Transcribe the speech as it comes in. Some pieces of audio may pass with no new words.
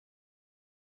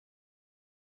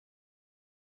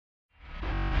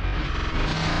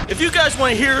If you guys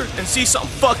want to hear and see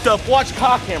something fucked up, watch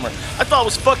COCKHAMMER. I thought it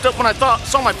was fucked up when I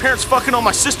saw my parents fucking on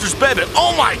my sister's bed, but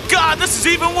oh my god, this is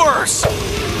even worse!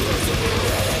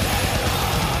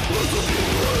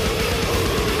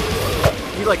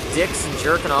 If you like dicks and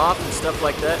jerking off and stuff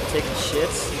like that, and taking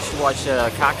shits, you should watch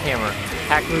COCKHAMMER,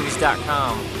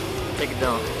 hackmovies.com. Take a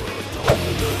dump.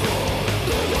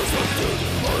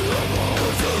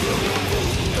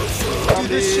 Dude,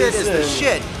 this shit is the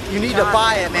shit. You need to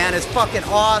buy it, man. It's fucking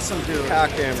awesome, dude.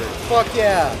 COCKHAMMER. Fuck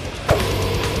yeah.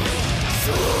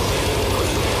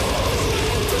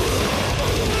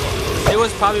 It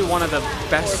was probably one of the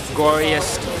best,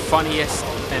 goriest, funniest,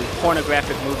 and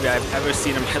pornographic movie I've ever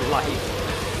seen in my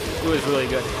life. It was really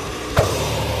good.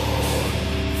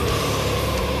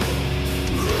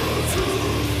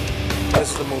 This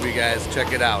is the movie, guys.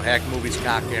 Check it out. Hack Movies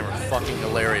COCKHAMMER. Fucking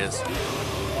hilarious.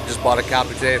 Just bought a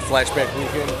copy today at Flashback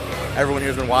Weekend. Everyone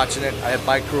here's been watching it. I have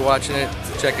Bike Crew watching it.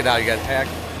 Check it out. You got Hack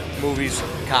Movies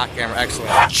COCKHAMMER.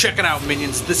 Excellent. Check it out,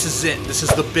 minions. This is it. This is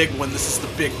the big one. This is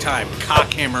the big time.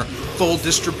 COCKHAMMER, full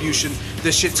distribution.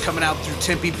 This shit's coming out through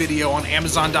Tempe Video on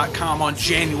Amazon.com on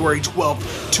January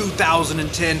 12th,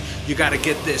 2010. You gotta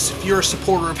get this. If you're a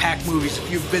supporter of Hack Movies,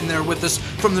 if you've been there with us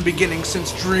from the beginning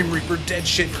since Dream Reaper, Dead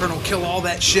Shit, Colonel Kill, all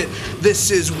that shit,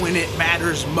 this is when it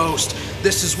matters most.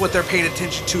 This is what they're paying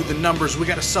attention to, the numbers. We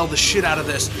gotta sell the shit out of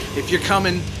this. If you're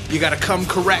coming, you gotta come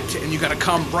correct, and you gotta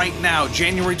come right now.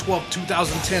 January 12th,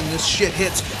 2010, this shit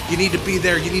hits. You need to be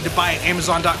there. You need to buy it.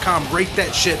 Amazon.com. Rate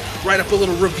that shit. Write up a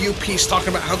little review piece talking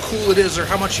about how cool it is or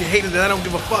how much you hated it. I don't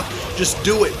give a fuck. Just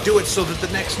do it. Do it so that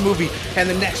the next movie and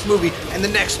the next movie and the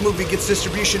next movie gets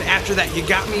distribution after that. You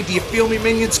got me? Do you feel me,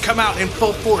 minions? Come out in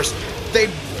full force. They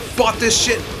bought this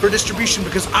shit for distribution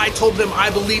because I told them I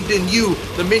believed in you,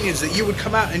 the minions, that you would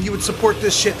come out and you would support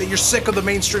this shit, that you're sick of the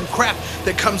mainstream crap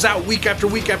that comes out week after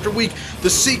week after week. The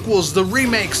sequels, the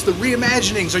remakes, the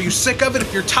reimaginings. Are you sick of it?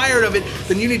 If you're tired of it,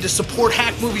 then you need to support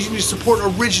Hack Movies. You need to support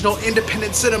original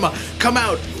independent cinema. Come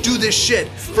out, do this shit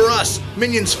for us,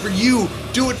 minions, for you.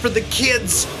 Do it for the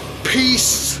kids.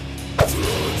 Peace.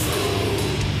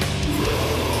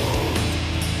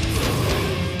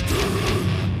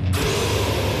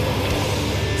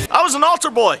 I was an altar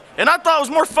boy, and I thought it was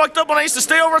more fucked up when I used to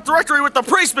stay over at the rectory with the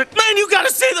priest, but man, you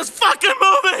gotta see this fucking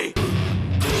movie!